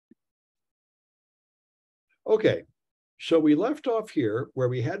Okay, so we left off here where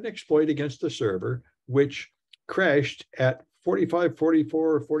we had an exploit against the server, which crashed at 45,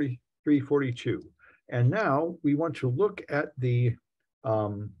 44, 43, 42. And now we want to look at the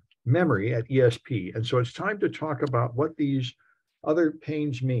memory at ESP. And so it's time to talk about what these other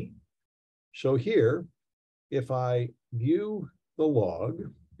panes mean. So here, if I view the log,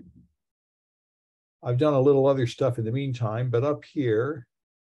 I've done a little other stuff in the meantime, but up here,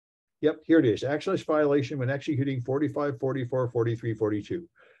 yep, here it is. Access violation when executing 45, 44, 43, 42.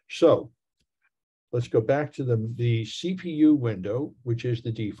 So let's go back to the CPU window, which is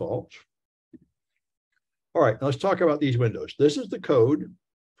the default. All right, now let's talk about these windows. This is the code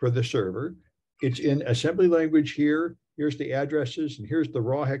for the server. It's in assembly language here. Here's the addresses, and here's the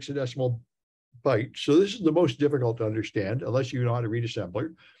raw hexadecimal byte. So this is the most difficult to understand, unless you know how to read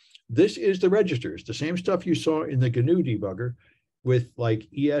assembler. This is the registers, the same stuff you saw in the GNU debugger with like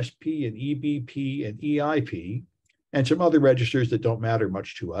ESP and EBP and EIP and some other registers that don't matter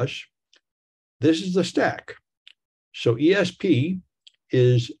much to us. This is the stack. So ESP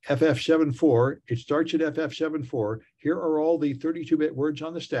is FF74. It starts at FF74. Here are all the 32-bit words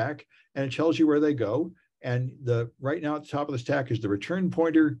on the stack, and it tells you where they go. And right now at the top of the stack is the return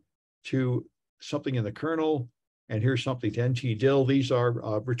pointer to something in the kernel, and here's something to NTDIL. These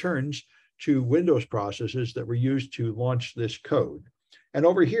are returns to Windows processes that were used to launch this code. And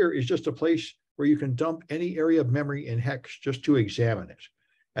over here is just a place where you can dump any area of memory in hex just to examine it.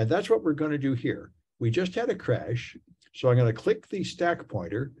 And that's what we're going to do here. We just had a crash, so I'm going to click the stack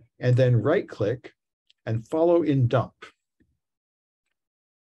pointer and then right-click and follow in dump.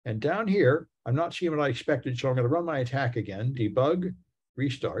 And down here, I'm not seeing what I expected, so I'm going to run my attack again, debug,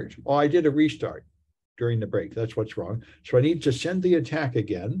 restart. Oh, I did a restart during the break. That's what's wrong. So I need to send the attack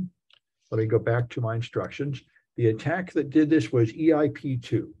again. Let me go back to my instructions. The attack that did this was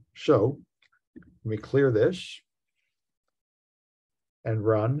EIP2. So let me clear this and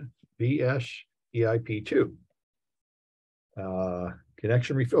run VS EIP2.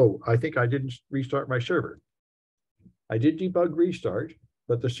 Connection, oh, I think I didn't restart my server. I did debug restart,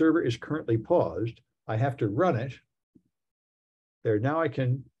 but the server is currently paused. I have to run it. There, now I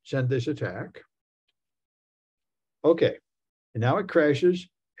can send this attack. Okay, and now it crashes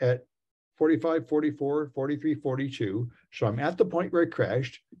at 45, 44, 43, 42. So I'm at the point where it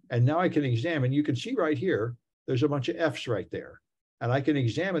crashed, and now I can examine. You can see right here, there's a bunch of Fs right there. And I can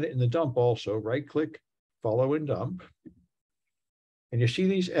examine it in the dump also. Right-click, follow and dump. And you see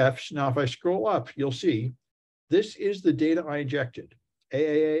these Fs. Now, if I scroll up, you'll see this is the data I injected.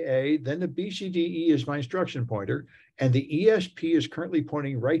 AAAA, then the BCDE is my instruction pointer, and the ESP is currently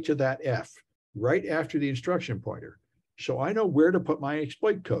pointing right to that F, right after the instruction pointer. So I know where to put my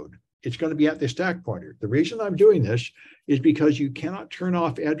exploit code. It's going to be at the stack pointer. The reason I'm doing this is because you cannot turn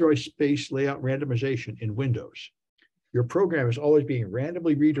off address space layout randomization in Windows. Your program is always being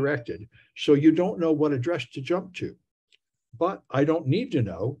randomly redirected, so you don't know what address to jump to. But I don't need to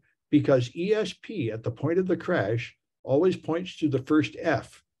know because ESP at the point of the crash always points to the first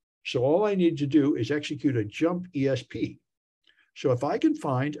F. So all I need to do is execute a jump ESP. So if I can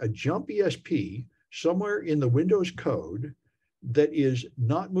find a jump ESP somewhere in the Windows code that is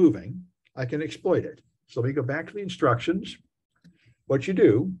not moving, I can exploit it. So let me go back to the instructions. What you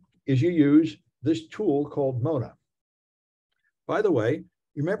do is you use this tool called Mona. By the way,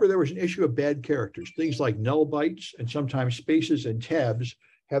 you remember there was an issue of bad characters. Things like null bytes and sometimes spaces and tabs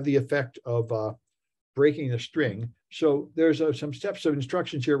have the effect of breaking the string. So there's some steps of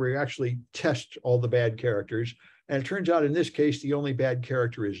instructions here where you actually test all the bad characters. And it turns out in this case, the only bad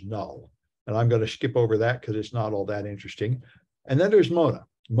character is null. And I'm going to skip over that because it's not all that interesting. And then there's Mona.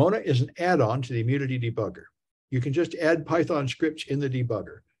 Mona is an add-on to the Immunity debugger. You can just add Python scripts in the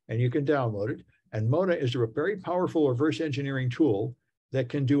debugger and you can download it. And Mona is a very powerful reverse engineering tool that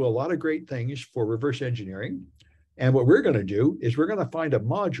can do a lot of great things for reverse engineering. And what we're going to do is we're going to find a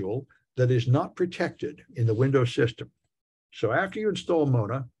module that is not protected in the Windows system. So after you install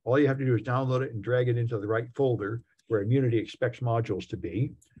Mona, all you have to do is download it and drag it into the right folder where Immunity expects modules to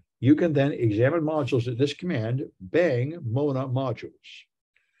be. You can then examine modules at this command, bang Mona modules.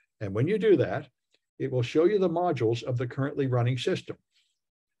 And when you do that, it will show you the modules of the currently running system.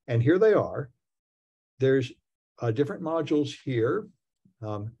 And here they are. There's different modules here.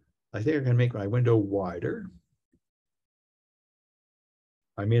 I think I can make my window wider.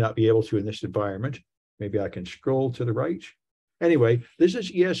 I may not be able to in this environment. Maybe I can scroll to the right. Anyway, this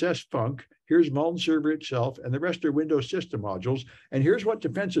is ESS Func. Here's Muln Server itself, and the rest are Windows system modules. And here's what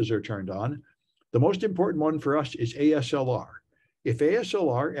defenses are turned on. The most important one for us is ASLR. If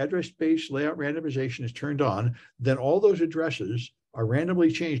ASLR, address space layout randomization, is turned on, then all those addresses are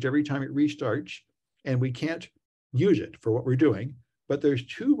randomly changed every time it restarts. and we can't use it for what we're doing. But there's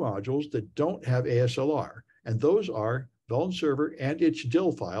two modules that don't have ASLR, and those are Vuln Server and its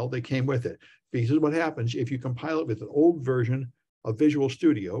DIL file that came with it. Because this is what happens if you compile it with an old version of Visual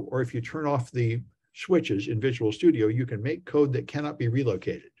Studio, or if you turn off the switches in Visual Studio, you can make code that cannot be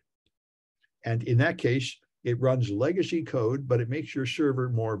relocated. And in that case, it runs legacy code, but it makes your server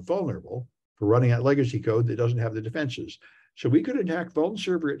more vulnerable for running that legacy code that doesn't have the defenses. So we could attack Vuln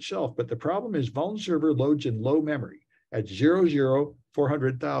Server itself, but the problem is Vuln Server loads in low memory at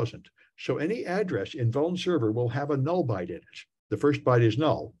 00,400,000. So any address in Vuln Server will have a null byte in it. The first byte is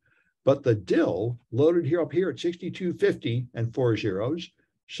null, but the DIL loaded here up here at 6250 and 4 zeros.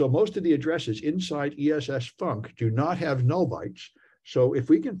 So most of the addresses inside ESS Func do not have null bytes. So if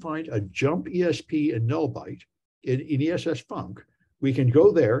we can find a jump ESP and null byte in ESS Func, we can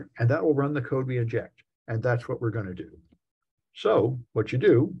go there and that will run the code we inject. And that's what we're going to do. So what you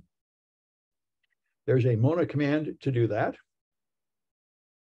do, there's a Mona command to do that.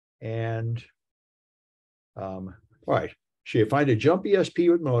 And all right, so you find a jump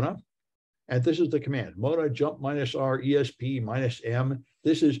ESP with Mona. And this is the command, Mona jump -R ESP -M.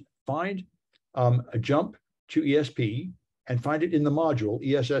 This is find a jump to ESP and find it in the module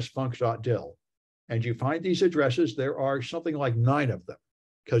ESSfunc.dil. And you find these addresses. There are something like 9 of them,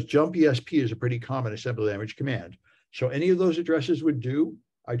 because jump ESP is a pretty common assembly language command. So any of those addresses would do.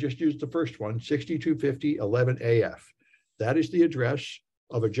 I just used the first one, 6250.11AF. That is the address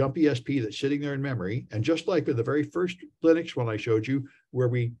of a jump ESP that's sitting there in memory. And just like with the very first Linux one I showed you, where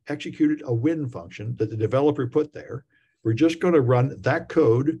we executed a win function that the developer put there, we're just going to run that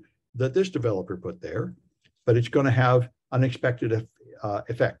code that this developer put there, but it's going to have unexpected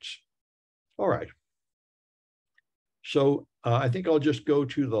effects. All right. So I think I'll just go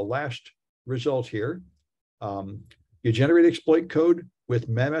to the last result here. You generate exploit code with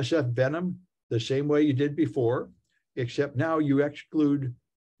MemSF Venom the same way you did before, except now you exclude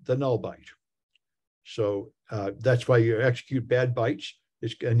the null byte. So that's why you execute bad bytes.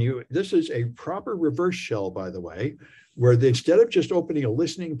 This is a proper reverse shell, by the way, where instead of just opening a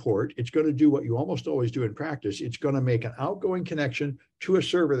listening port, it's going to do what you almost always do in practice. It's going to make an outgoing connection to a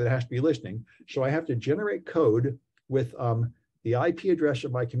server that has to be listening. So I have to generate code with the IP address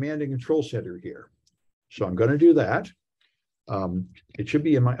of my command and control center here. So I'm going to do that. It should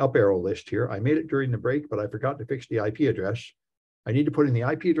be in my up arrow list here. I made it during the break, but I forgot to fix the IP address. I need to put in the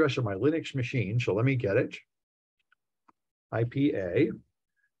IP address of my Linux machine. So let me get it. IPA.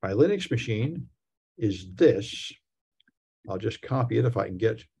 My Linux machine is this. I'll just copy it if I can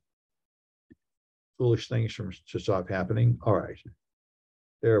get foolish things to stop happening. All right.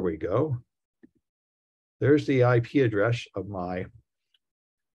 There we go. There's the IP address of my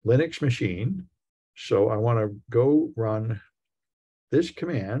Linux machine. So I want to go run this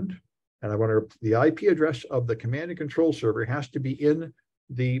command, and I want to, the IP address of the command and control server has to be in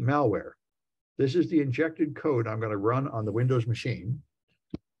the malware. This is the injected code I'm going to run on the Windows machine.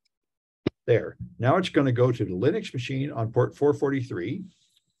 There. Now it's going to go to the Linux machine on port 443.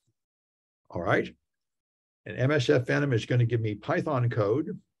 All right. And MSF Venom is going to give me Python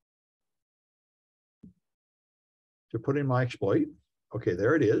code to put in my exploit. Okay,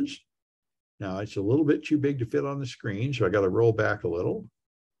 there it is. Now it's a little bit too big to fit on the screen, so I got to roll back a little.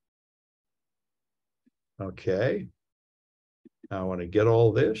 Okay. Now I want to get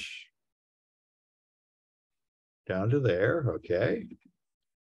all this down to there. Okay.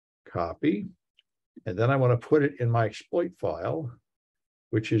 Copy. And then I want to put it in my exploit file,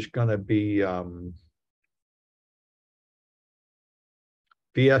 which is going to be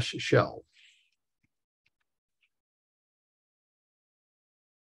VS shell.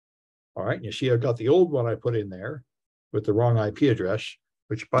 All right, you see I've got the old one I put in there with the wrong IP address,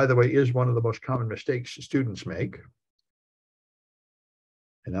 which, by the way, is one of the most common mistakes students make.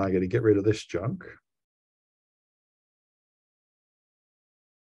 And now I got to get rid of this junk.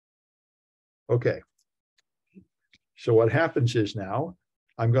 Okay. So what happens is now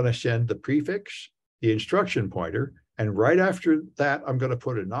I'm going to send the prefix, the instruction pointer, and right after that, I'm going to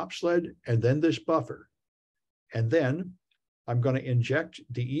put an OP-SLED and then this buffer. And then I'm going to inject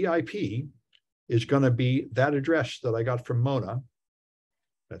the EIP is going to be that address that I got from Mona.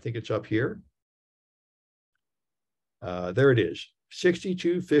 I think it's up here. There it is,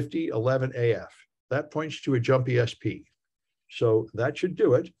 6250.11AF. That points to a jump ESP. So that should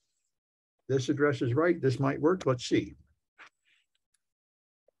do it. This address is right. This might work. Let's see.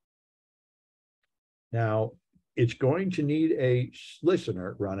 Now, it's going to need a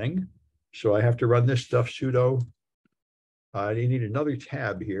listener running. So I have to run this stuff sudo. I need another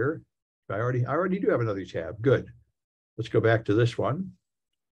tab here. I already do have another tab. Good. Let's go back to this one.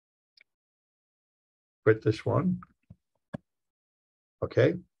 quit this one.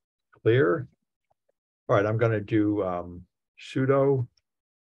 Okay, clear. All right, I'm going to do sudo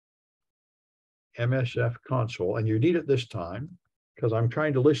MSF console, and you need it this time because I'm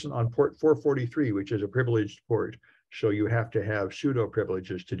trying to listen on port 443, which is a privileged port. So you have to have sudo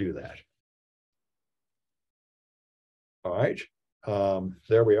privileges to do that. All right,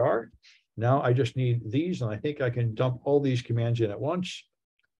 there we are. Now I just need these, and I think I can dump all these commands in at once.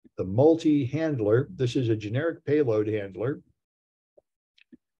 The multi-handler, this is a generic payload handler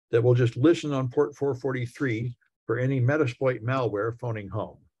that will just listen on port 443 for any Metasploit malware phoning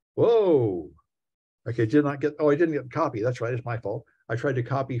home. Whoa. Okay, did not get, I didn't get a copy. That's right, it's my fault. I tried to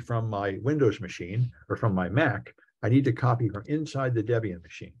copy from my Windows machine or from my Mac. I need to copy from inside the Debian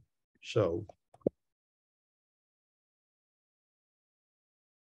machine. So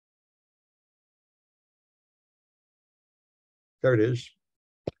there it is.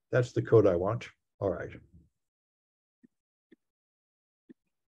 That's the code I want. All right.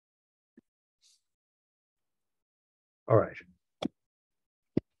 All right.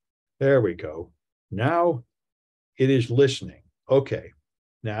 There we go. Now it is listening. Okay.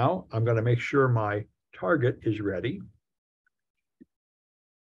 Now I'm going to make sure my target is ready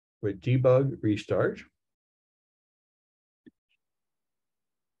with debug restart.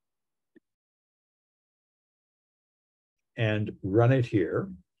 And run it here.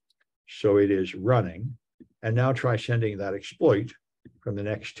 So it is running. And now try sending that exploit from the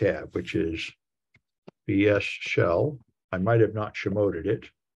next tab, which is BS shell. I might have not Shimoted it.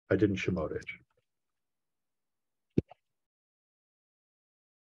 I didn't Shimote it.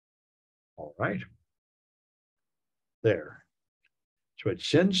 All right. There. So it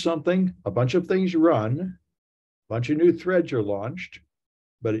sends something, a bunch of things run, a bunch of new threads are launched,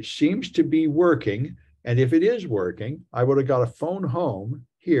 but it seems to be working. And if it is working, I would have got a phone home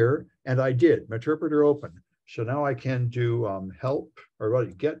here, and I did. Meterpreter open. So now I can do help or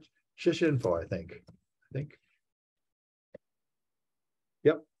what? Get sysinfo, I think.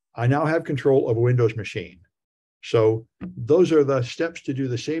 Yep. I now have control of a Windows machine. So those are the steps to do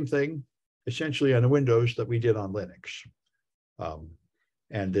the same thing, essentially on a Windows that we did on Linux.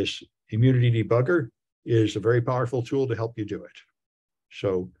 And this immunity debugger is a very powerful tool to help you do it.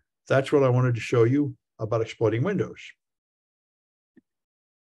 So that's what I wanted to show you about exploiting Windows.